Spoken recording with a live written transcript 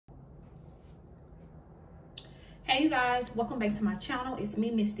Hey you guys, welcome back to my channel. It's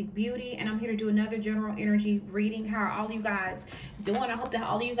me, Mystic Beauty, and I'm here to do another general energy reading. How are all of you guys doing? I hope that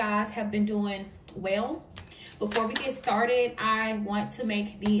all of you guys have been doing well. Before we get started, I want to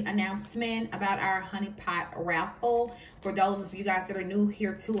make the announcement about our honey pot raffle. For those of you guys that are new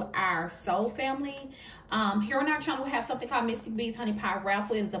here to our soul family, here on our channel we have something called Mystic Bee's Honey Pot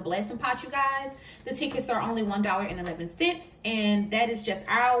Raffle. It is a blessing pot, you guys. The tickets are only $1.11, and that is just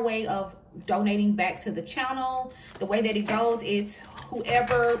our way of donating back to the channel. The way that it goes is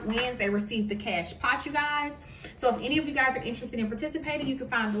whoever wins, they receive the cash pot, you guys. So if any of you guys are interested in participating, you can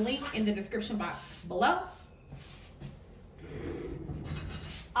find the link in the description box below.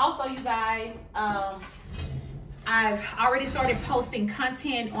 Also, you guys, I've already started posting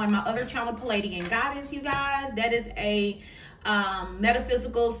content on my other channel, Palladian Goddess, you guys. That is a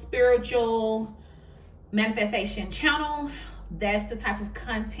metaphysical, spiritual manifestation channel. That's the type of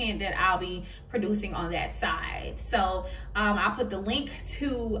content that I'll be producing on that side. So I'll put the link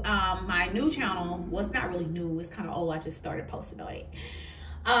to my new channel. Well, it's not really new, it's kind of old. I just started posting on it.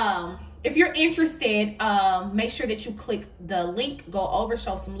 If you're interested, make sure that you click the link, go over,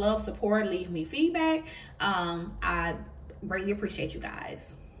 show some love, support, leave me feedback. I greatly appreciate you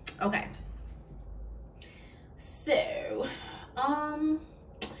guys. Okay, so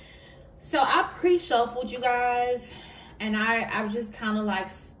I pre-shuffled, you guys, and I just kind of like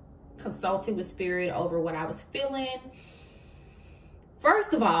consulted with spirit over what I was feeling.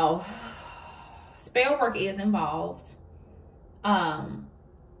 First of all, spell work is involved.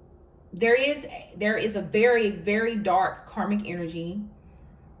 There is a very, very dark karmic energy.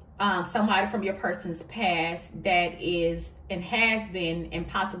 Somebody from your person's past that is and has been and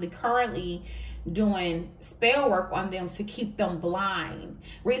possibly currently doing spell work on them to keep them blind.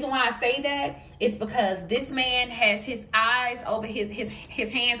 Reason why I say that is because this man has his eyes over his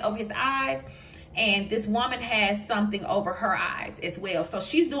hands over his eyes, and this woman has something over her eyes as well. So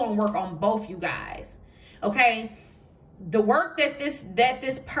she's doing work on both you guys. Okay, the work that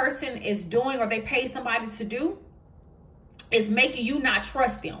this person is doing, or they pay somebody to do, is making you not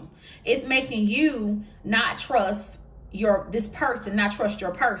trust them. It's making you not trust this person, not trust your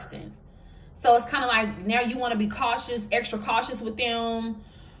person. So it's kind of like now you want to be cautious, extra cautious with them.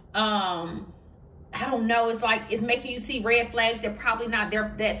 I don't know. It's like it's making you see red flags. They're probably not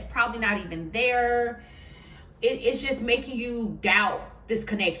there. That's probably not even there. It's just making you doubt this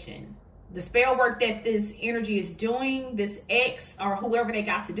connection. The spell work that this energy is doing, this ex or whoever they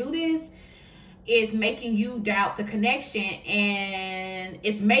got to do this, is making you doubt the connection, and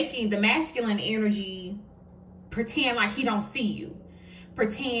it's making the masculine energy pretend like he don't see you.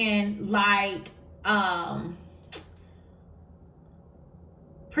 Pretend like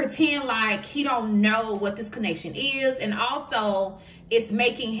he don't know what this connection is. And also it's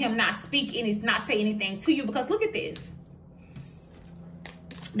making him not speak and he's not say anything to you, because look at this.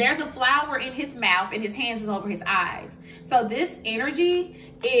 There's a flower in his mouth and his hands is over his eyes. So this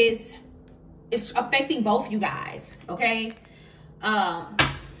energy is affecting both you guys, okay?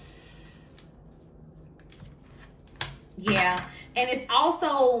 Yeah, and it's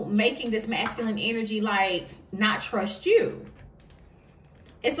also making this masculine energy like not trust you.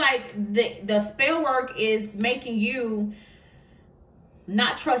 It's like the spell work is making you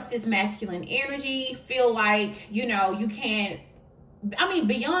not trust this masculine energy, feel like, you know, you can't, I mean,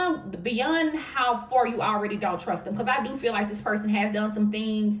 beyond how far you already don't trust them. Because I do feel like this person has done some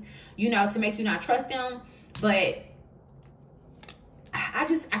things, you know, to make you not trust them. But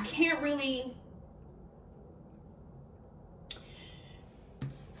I can't really.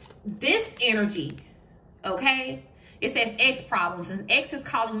 This energy, okay? It says X problems, and X is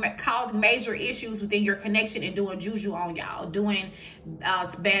causing major issues within your connection and doing juju on y'all, doing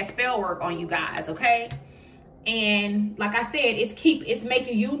bad spell work on you guys, okay? And like I said, it's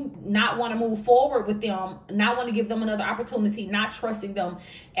making you not want to move forward with them, not want to give them another opportunity, not trusting them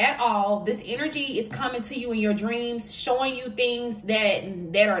at all. This energy is coming to you in your dreams, showing you things that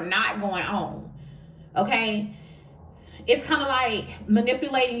are not going on, okay? It's kind of like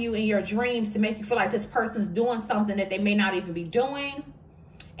manipulating you in your dreams to make you feel like this person's doing something that they may not even be doing.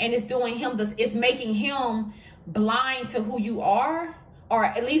 And it's doing him this, it's making him blind to who you are, or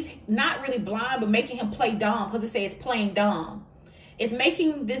at least not really blind, but making him play dumb, because it says playing dumb. It's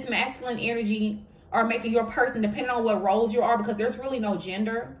making this masculine energy, or making your person, depending on what roles you are, because there's really no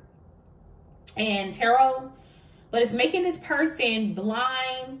gender in tarot, but it's making this person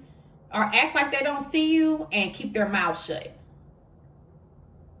blind or act like they don't see you and keep their mouth shut.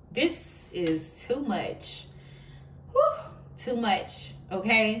 This is too much. Whew, too much,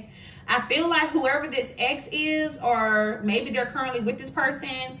 okay? I feel like whoever this ex is, or maybe they're currently with this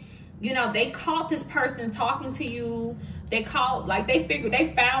person, You know, they caught this person talking to you. They found out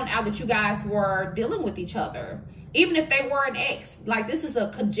that you guys were dealing with each other. Even if they were an ex, like this is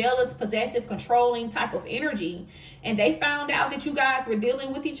a jealous, possessive, controlling type of energy. And they found out that you guys were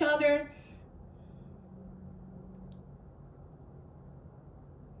dealing with each other.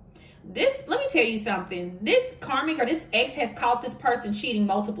 Let me tell you something. This karmic or this ex has caught this person cheating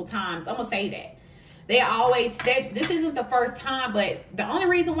multiple times. I'm going to say that. This isn't the first time, but the only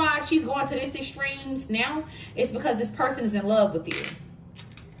reason why she's going to this extremes now is because this person is in love with you.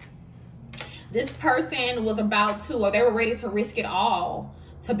 This person was about to, or they were ready to risk it all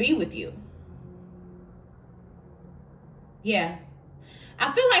to be with you. Yeah.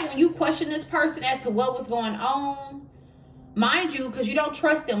 I feel like when you question this person as to what was going on, mind you, because you don't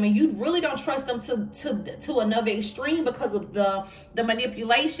trust them, and you really don't trust them to another extreme because of the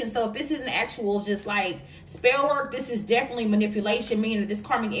manipulation. So if this isn't actual just like spell work, this is definitely manipulation, meaning that this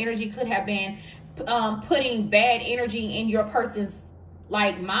karmic energy could have been putting bad energy in your person's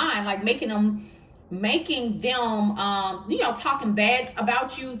like mind, like making them you know, talking bad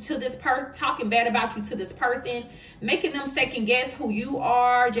about you to this person, making them second guess who you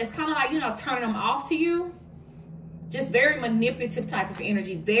are, just kind of like, you know, turning them off to you. Just very manipulative type of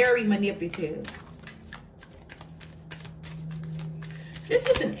energy, very manipulative. This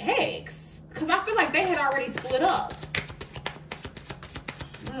is an ex, because I feel like they had already split up.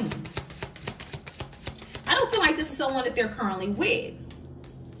 I don't feel like this is someone that they're currently with.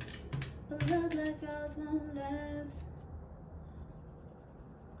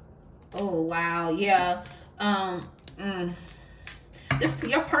 Oh wow, yeah.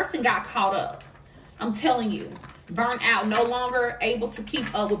 Your person got caught up. I'm telling you, burnt out, no longer able to keep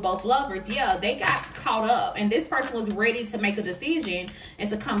up with both lovers. Yeah, they got caught up, and this person was ready to make a decision and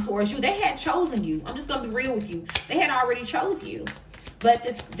to come towards you. They had chosen you. I'm just gonna be real with you. They had already chose you, but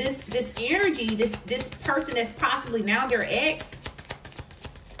this energy, this person that's possibly now their ex,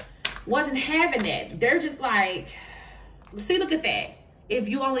 wasn't having that. They're just like, see, look at that. If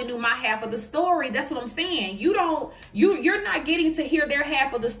you only knew my half of the story, that's what I'm saying. You're not getting to hear their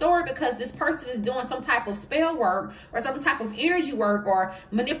half of the story because this person is doing some type of spell work or some type of energy work or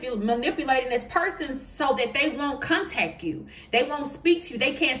manipulating this person so that they won't contact you. They won't speak to you.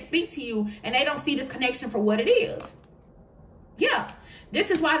 They can't speak to you, and they don't see this connection for what it is. Yeah. This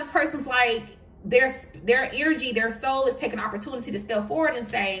is why this person's like, their energy, their soul is taking opportunity to step forward and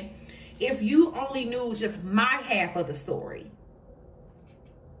say, if you only knew just my half of the story.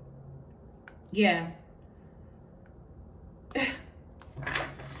 Yeah.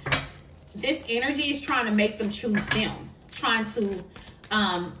 This energy is trying to make them choose them. Trying to,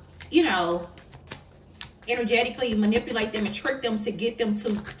 you know, energetically manipulate them and trick them to get them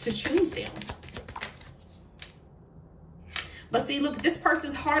to choose them. But see, look, this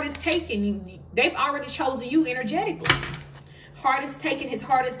person's heart is taken. They've already chosen you energetically. Heart is taken. His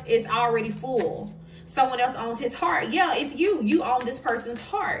heart is already full. Someone else owns his heart. Yeah, it's you. You own this person's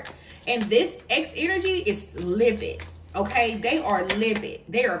heart. And this ex energy is livid. Okay? They are livid.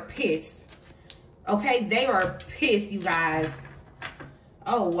 They are pissed. Okay? They are pissed, you guys.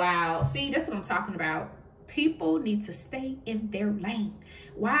 Oh, wow. See, that's what I'm talking about. People need to stay in their lane.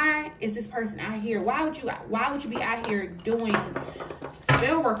 Why is this person out here? Why would you be out here doing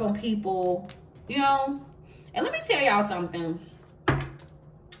spell work on people? You know? And let me tell y'all something.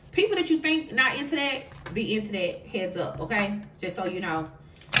 People that you think not into that, be into that. Heads up, okay? Just so you know.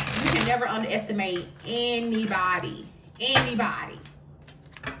 You can never underestimate anybody. Anybody.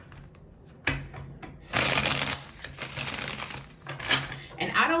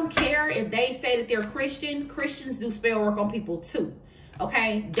 And I don't care if they say that they're Christian. Christians do spell work on people too.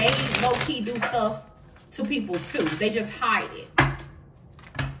 Okay? They low-key do stuff to people too. They just hide it.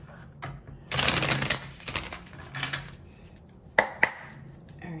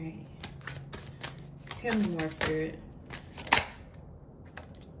 Alright. Tell me more, Spirit.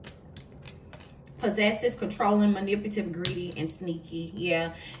 Possessive, controlling, manipulative, greedy, and sneaky.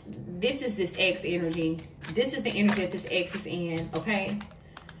 Yeah. This is this ex energy. This is the energy that this ex is in, okay?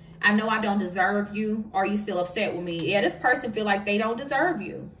 I know I don't deserve you. Are you still upset with me? Yeah, this person feel like they don't deserve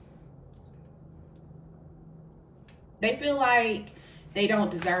you. They feel like they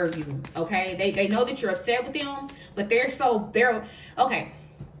don't deserve you, okay? They know that you're upset with them, but they're okay.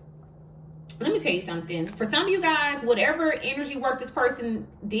 Let me tell you something. For some of you guys, whatever energy work this person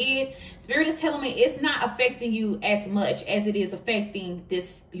did, Spirit is telling me it's not affecting you as much as it is affecting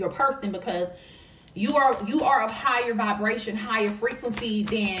your person, because you are of higher vibration, higher frequency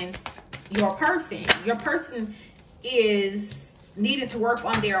than your person. Your person is needed to work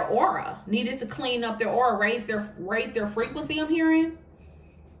on their aura, needed to clean up their aura, raise their frequency, I'm hearing.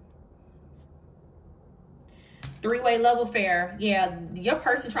 Three-way love affair. Yeah, your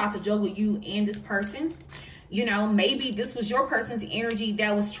person tries to juggle you and this person. You know, maybe this was your person's energy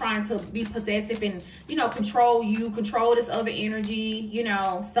that was trying to be possessive and, you know, control you, control this other energy. You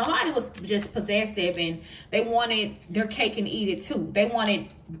know, somebody was just possessive and they wanted their cake and eat it too. They wanted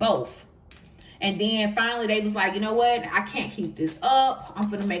both. And then finally they was like, you know what? I can't keep this up. I'm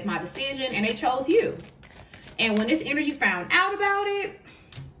going to make my decision. And they chose you. And when this energy found out about it,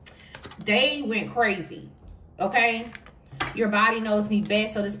 they went crazy. Okay? Your body knows me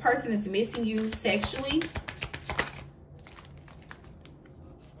best. So this person is missing you sexually.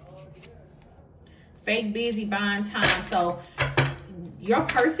 Fake busy buying time. So your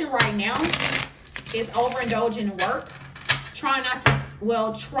person right now is overindulging in work. Trying not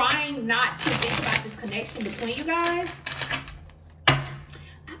to think about this connection between you guys.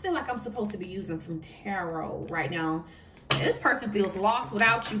 I feel like I'm supposed to be using some tarot right now. This person feels lost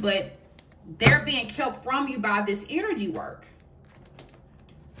without you, but they're being kept from you by this energy work.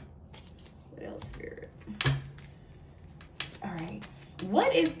 What else, Spirit? All right.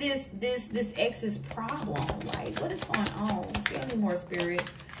 What is this ex's problem? Like, what is going on? Tell me more, Spirit.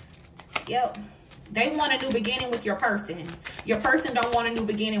 Yep. They want a new beginning with your person. Your person don't want a new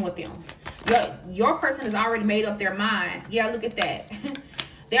beginning with them. Your person has already made up their mind. Yeah, look at that.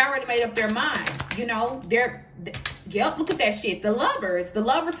 They already made up their mind. You know, yep, look at that shit. The lovers. The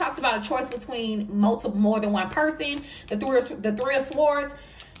lovers talks about a choice between more than one person. The three of swords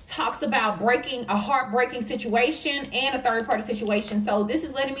talks about breaking a heartbreaking situation and a third party situation. So this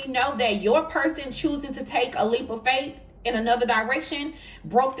is letting me know that your person choosing to take a leap of faith in another direction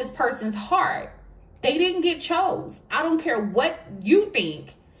broke this person's heart. They didn't get chose. I don't care what you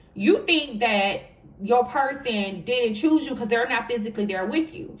think. You think that your person didn't choose you because they're not physically there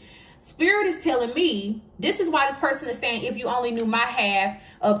with you. Spirit is telling me, this is why this person is saying, if you only knew my half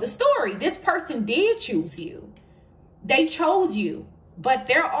of the story. This person did choose you. They chose you. But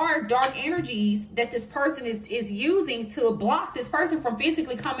there are dark energies that this person is using to block this person from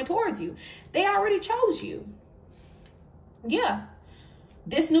physically coming towards you. They already chose you. Yeah.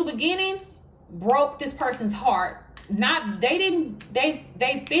 This new beginning broke this person's heart. They're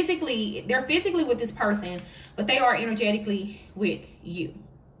physically with this person, but they are energetically with you.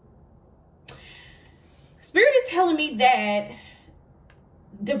 Spirit is telling me that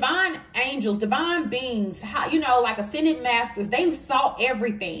divine angels, divine beings, you know, like ascended masters, they saw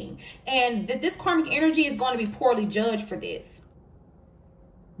everything, and that this karmic energy is going to be poorly judged for this.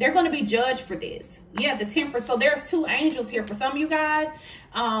 They're going to be judged for this. Yeah, the Temperance. So there's two angels here for some of you guys.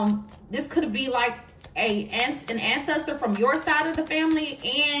 This could be like an ancestor from your side of the family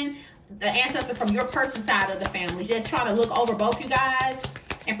and the ancestor from your person's side of the family. Just trying to look over both you guys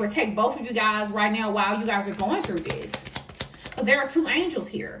and protect both of you guys right now while you guys are going through this. Because there are two angels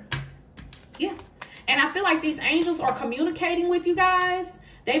here. Yeah. And I feel like these angels are communicating with you guys.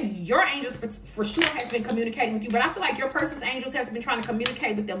 Your angels for sure has been communicating with you, but I feel like your person's angels has been trying to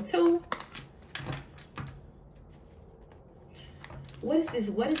communicate with them too. What is this?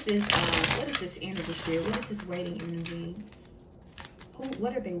 What is this energy here? What is this waiting energy?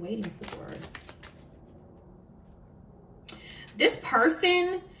 What are they waiting for? This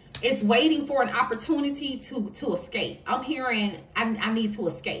person is waiting for an opportunity to escape. I'm hearing I need to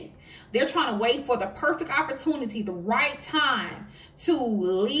escape. They're trying to wait for the perfect opportunity, the right time to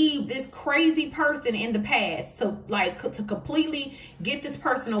leave this crazy person in the past, to completely get this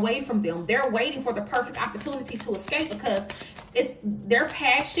person away from them. They're waiting for the perfect opportunity to escape because it's their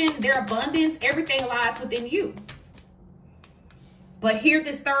passion, their abundance, everything lies within you. But here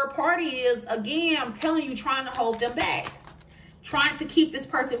this third party is, again, I'm telling you, trying to hold them back. Trying to keep this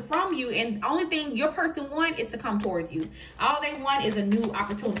person from you, and the only thing your person wants is to come towards you. All they want is a new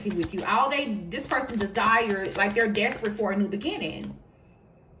opportunity with you. This person desires, like they're desperate for a new beginning.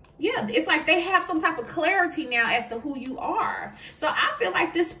 Yeah, it's like they have some type of clarity now as to who you are. So I feel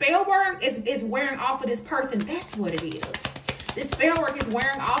like this spell work is wearing off of this person. That's what it is. This spell work is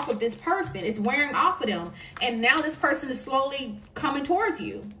wearing off of this person. It's wearing off of them, and now this person is slowly coming towards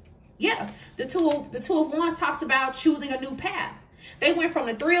you. Yeah, the two of wands talks about choosing a new path. They went from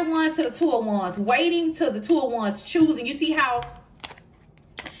the three of wands to the two of wands, waiting to the two of wands choosing. You see how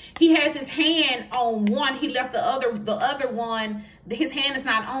he has his hand on one, he left the other one, his hand is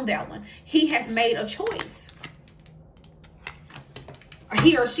not on that one. He has made a choice.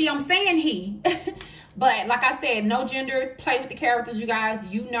 He or she, I'm saying he. But like I said, no gender, play with the characters, you guys.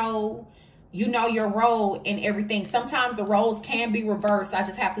 You know your role in everything. Sometimes the roles can be reversed. I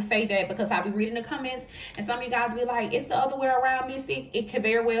just have to say that because I'll be reading the comments and some of you guys be like, it's the other way around, Mystic. It could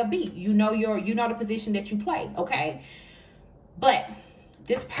very well be. You know the position that you play, okay? But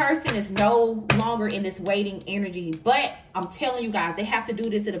This person is no longer in this waiting energy, but I'm telling you guys, they have to do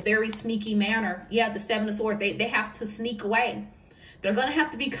this in a very sneaky manner. Yeah, the Seven of Swords, they have to sneak away. They're going to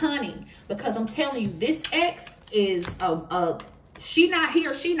have to be cunning, because I'm telling you, this ex is she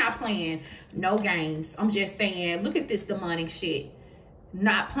not playing no games. I'm just saying, look at this demonic shit.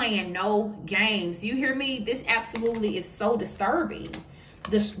 Not playing no games. You hear me? This absolutely is so disturbing.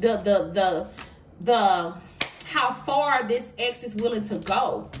 The how far this ex is willing to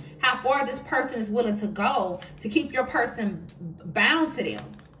go, how far this person is willing to go to keep your person bound to them,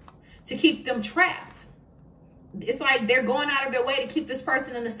 to keep them trapped. It's like they're going out of their way to keep this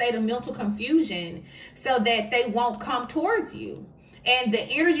person in a state of mental confusion so that they won't come towards you. And the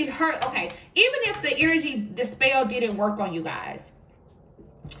energy hurt. Okay, even if the spell didn't work on you guys,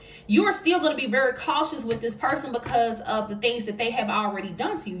 you're still going to be very cautious with this person because of the things that they have already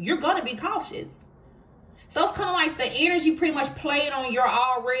done to you. You're going to be cautious. So it's kind of like the energy pretty much played on your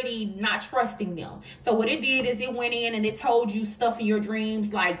already not trusting them. So what it did is it went in and it told you stuff in your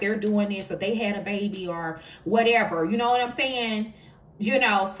dreams, like they're doing this or they had a baby or whatever. You know what I'm saying? You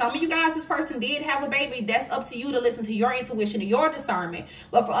know, some of you guys, this person did have a baby. That's up to you to listen to your intuition and your discernment.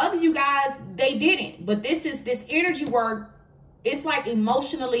 But for others, you guys, they didn't. But this energy work. It's like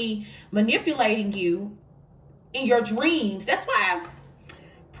emotionally manipulating you in your dreams. That's why I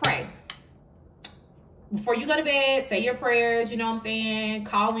pray. Before you go to bed, say your prayers, you know what I'm saying?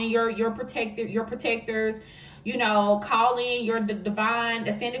 Call in your protectors, you know, call in your divine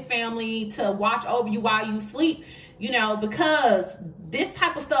ascended family to watch over you while you sleep, you know, because this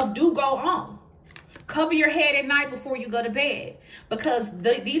type of stuff do go on. Cover your head at night before you go to bed, because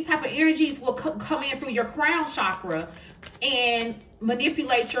these type of energies will come in through your crown chakra and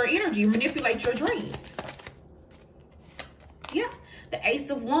manipulate your energy, manipulate your dreams. Yeah, the Ace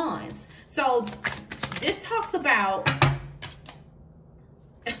of Wands. So this talks about,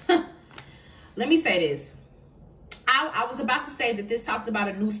 let me say this. I was about to say that this talks about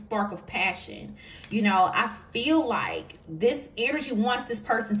a new spark of passion. You know, I feel like this energy wants this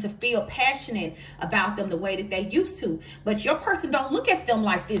person to feel passionate about them the way that they used to. But your person don't look at them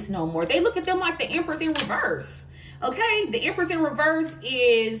like this no more. They look at them like the Empress in reverse. Okay, the Empress in reverse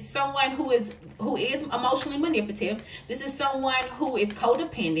is someone who is emotionally manipulative. This is someone who is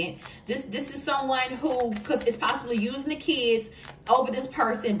codependent. This is someone who is possibly using the kids over this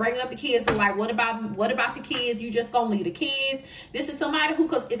person, bringing up the kids. So like, what about the kids? You just gonna leave the kids? This is somebody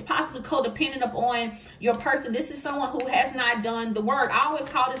who is possibly codependent upon your person. This is someone who has not done the work. I always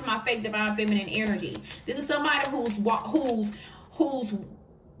call this my fake divine feminine energy. This is somebody who's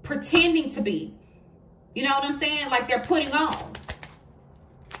pretending to be. You know what I'm saying? Like they're putting on.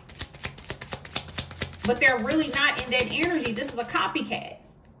 But they're really not in that energy. This is a copycat.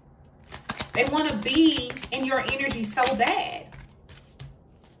 They want to be in your energy so bad.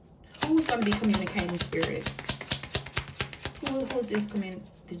 Who's going to be communicating spirit? Who's this?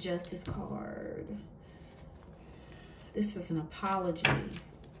 The Justice card. This is an apology.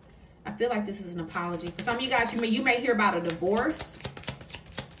 I feel like this is an apology. For some of you guys, you may hear about a divorce.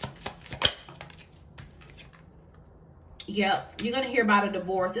 Yep, you're going to hear about a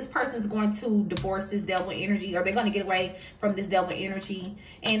divorce. This person is going to divorce this devil energy, or they're going to get away from this devil energy.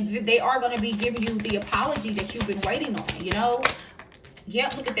 And they are going to be giving you the apology that you've been waiting on, you know?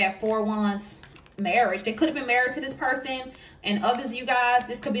 Yep, look at that. 4 Wands marriage. They could have been married to this person. And others of you guys,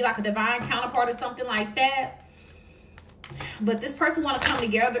 this could be like a divine counterpart or something like that. But this person want to come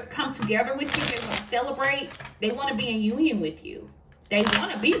together with you. They want to celebrate. They want to be in union with you. They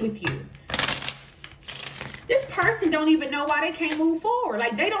want to be with you. This person don't even know why they can't move forward.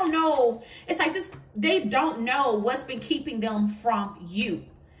 Like they don't know. It's like this. They don't know what's been keeping them from you.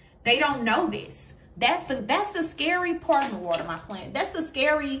 They don't know this. That's the scary part of the water, my plant. That's the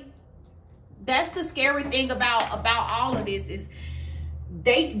scary thing about all of this is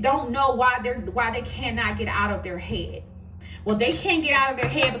they don't know why they cannot get out of their head. Well, they can't get out of their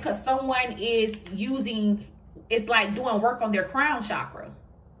head because someone is like doing work on their crown chakra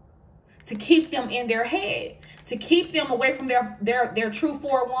to keep them in their head, to keep them away from their true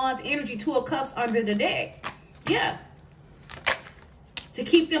 4 Wands energy, 2 of Cups under the deck. Yeah. To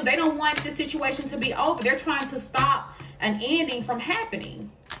keep them, they don't want this situation to be over. They're trying to stop an ending from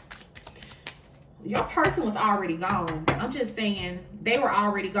happening. Your person was already gone. I'm just saying, they were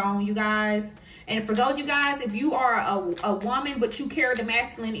already gone, you guys. And for those of you guys, if you are a woman, but you carry the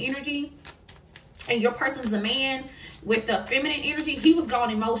masculine energy, and your person's a man with the feminine energy, he was gone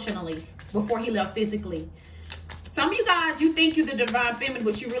emotionally before he left physically. Some of you guys, you think you're the divine feminine,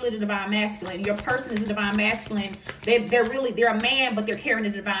 but you're really the divine masculine. Your person is the divine masculine. They're a man, but they're carrying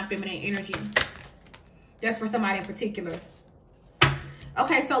the divine feminine energy. That's for somebody in particular.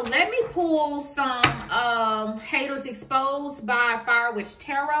 Okay, so let me pull some Haters Exposed by Fire Witch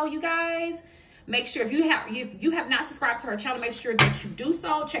Tarot, you guys. Make sure if you have not subscribed to her channel, make sure that you do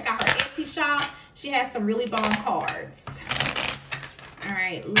so. Check out her Etsy shop. She has some really bomb cards. All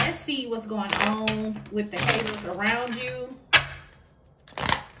right, let's see what's going on with the haters around you.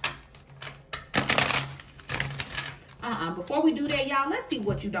 Before we do that, y'all, let's see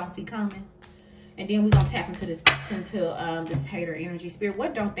what you don't see coming. And then we're going to tap into this hater energy. Spirit,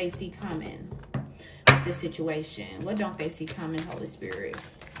 what don't they see coming with this situation? What don't they see coming, Holy Spirit?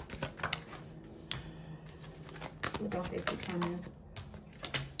 What don't they see coming?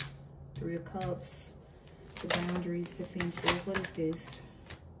 Three of Cups, the boundaries, defensive. What is this?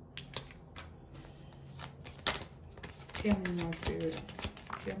 Tell me more, Spirit.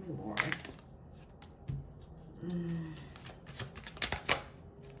 Tell me more.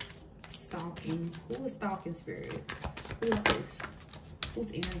 Stalking. Who is stalking, Spirit? Who is this?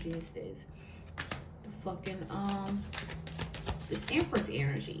 Whose energy is this? The fucking this Empress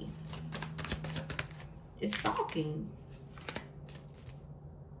energy is stalking.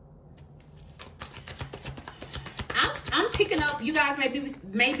 I'm picking up, you guys may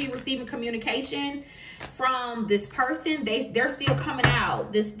be receiving communication from this person. They're still coming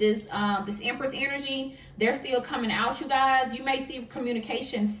out. This Empress energy, they're still coming out, you guys. You may see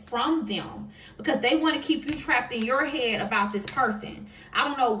communication from them because they want to keep you trapped in your head about this person. I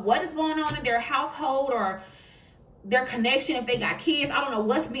don't know what is going on in their household or their connection, if they got kids. I don't know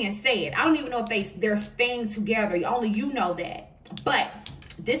what's being said. I don't even know if they're staying together. Only you know that. But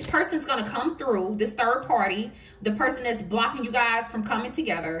this person's going to come through, this third party, the person that's blocking you guys from coming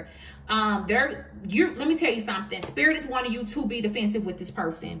together. Let me tell you something. Spirit is wanting you to be defensive with this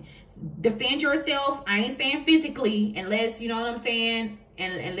person. Defend yourself. I ain't saying physically, unless, you know what I'm saying,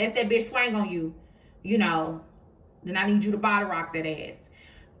 and unless that bitch swing on you, you know, then I need you to body rock that ass.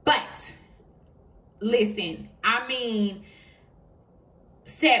 But listen, I mean,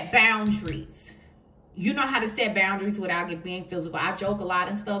 set boundaries. You know how to set boundaries without being physical. I joke a lot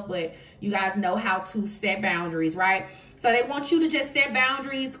and stuff, but you guys know how to set boundaries, right? So they want you to just set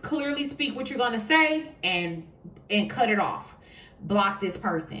boundaries, clearly speak what you're going to say, and cut it off. Block this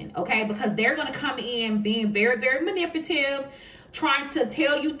person, okay? Because they're going to come in being very, very manipulative, trying to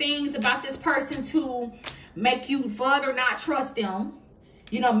tell you things about this person to make you further not trust them.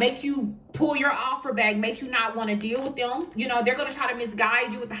 You know, make you pull your offer back, make you not want to deal with them. You know, they're going to try to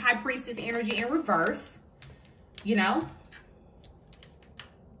misguide you with the High Priestess energy in reverse. You know?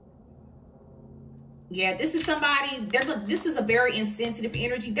 Yeah, this is somebody, this is a very insensitive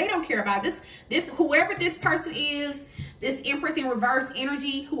energy. They don't care about this. Whoever this person is, this Empress in reverse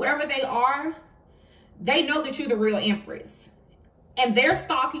energy, whoever they are, they know that you're the real Empress. And they're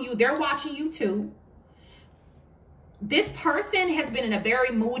stalking you. They're watching you too. This person has been in a very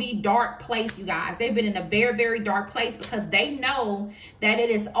moody, dark place, you guys. They've been in a very, very dark place because they know that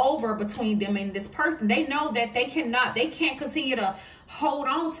it is over between them and this person. They know that they can't continue to hold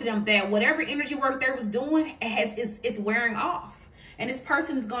on to them, that whatever energy work they was doing is wearing off. And this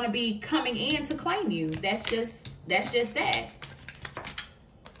person is going to be coming in to claim you. That's just that.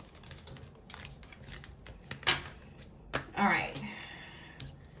 All right.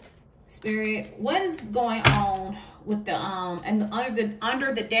 Spirit, what is going on with the and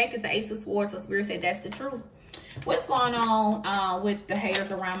under the deck is the Ace of Swords, so Spirit said that's the truth. What's going on with the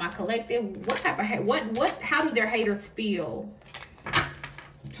haters around my collective? What type of how do their haters feel?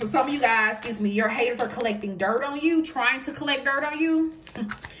 So some of you guys, excuse me, your haters are collecting dirt on you, trying to collect dirt on you.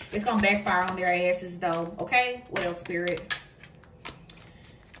 It's gonna backfire on their asses though. Okay, what else, Spirit?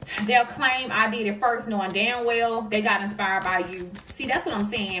 They'll claim I did it first, knowing damn well they got inspired by you. See, that's what I'm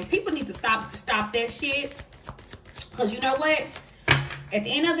saying. People need to stop that shit. Because you know what? At the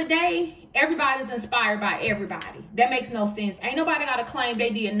end of the day, everybody's inspired by everybody. That makes no sense. Ain't nobody got to claim they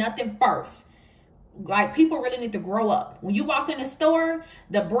did nothing first. Like, people really need to grow up. When you walk in the store,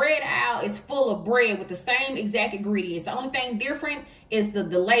 the bread aisle is full of bread with the same exact ingredients. The only thing different is the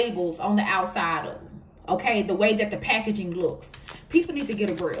labels on the outside of them. Okay? The way that the packaging looks. People need to get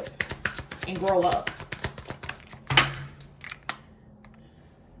a grip and grow up.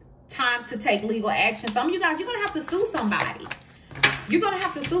 Time to take legal action. Some of you guys, you're going to have to sue somebody. You're going to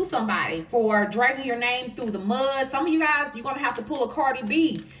have to sue somebody for dragging your name through the mud. Some of you guys, you're going to have to pull a Cardi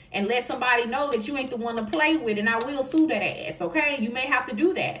B and let somebody know that you ain't the one to play with, and I will sue that ass, okay? You may have to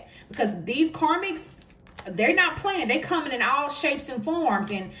do that because these karmics, they're not playing. They coming in all shapes and forms,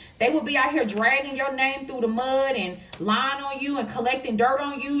 and they will be out here dragging your name through the mud and lying on you and collecting dirt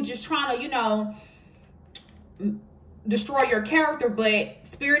on you, just trying to, you know, destroy your character, but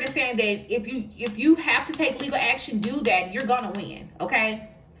Spirit is saying that if you have to take legal action, do that. You're gonna win, okay?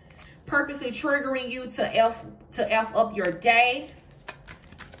 Purposely triggering you to F up your day.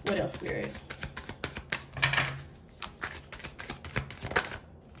 What else, Spirit?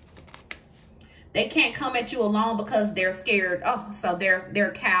 They can't come at you alone because they're scared. Oh, so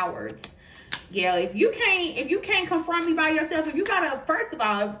they're cowards. Yeah, if you can't confront me by yourself, if you gotta, first of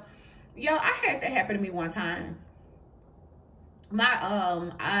all, yo, I had that happen to me one time.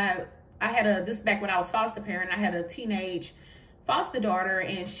 I had this back when I was foster parent, I had a teenage foster daughter,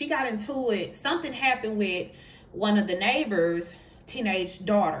 and she got into it. Something happened with one of the neighbors' teenage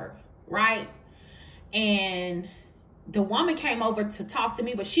daughter, right? And the woman came over to talk to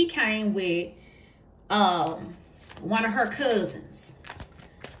me, but she came with one of her cousins.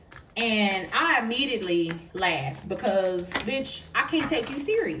 And I immediately laughed because, bitch, I can't take you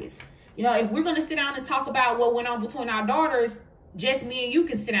serious. You know, if we're going to sit down and talk about what went on between our daughters, just me and you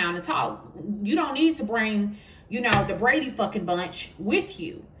can sit down and talk. You don't need to bring, you know, the Brady fucking bunch with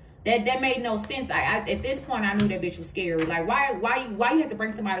you. That made no sense. At this point, I knew that bitch was scary. Like, why you have to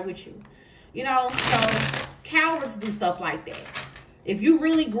bring somebody with you? You know, so cowards do stuff like that. If you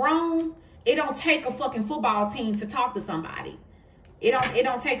really grown, it don't take a fucking football team to talk to somebody. It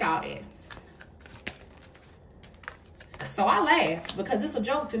don't take all that. So I laugh because it's a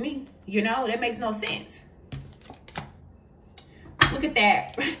joke to me. You know, that makes no sense. Look at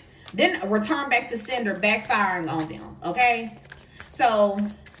that. Then return back to sender, backfiring on them. Okay. So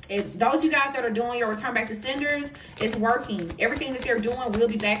if those you guys that are doing your return back to senders, it's working. Everything that they're doing will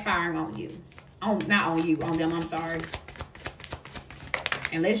be backfiring on you. Not on you, on them, I'm sorry.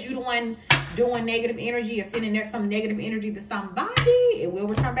 Unless you're the one doing negative energy or sending there some negative energy to somebody, it will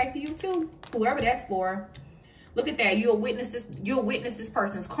return back to you too. Whoever that's for. Look at that. You'll witness this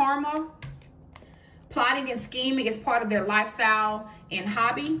person's karma. Plotting and scheming is part of their lifestyle and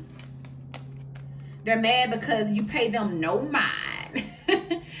hobby. They're mad because you pay them no mind.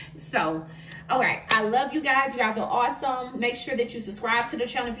 So, all right. I love you guys. You guys are awesome. Make sure that you subscribe to the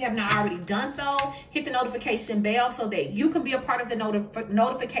channel if you have not already done so. Hit the notification bell so that you can be a part of the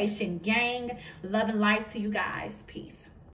notification gang. Love and light to you guys. Peace.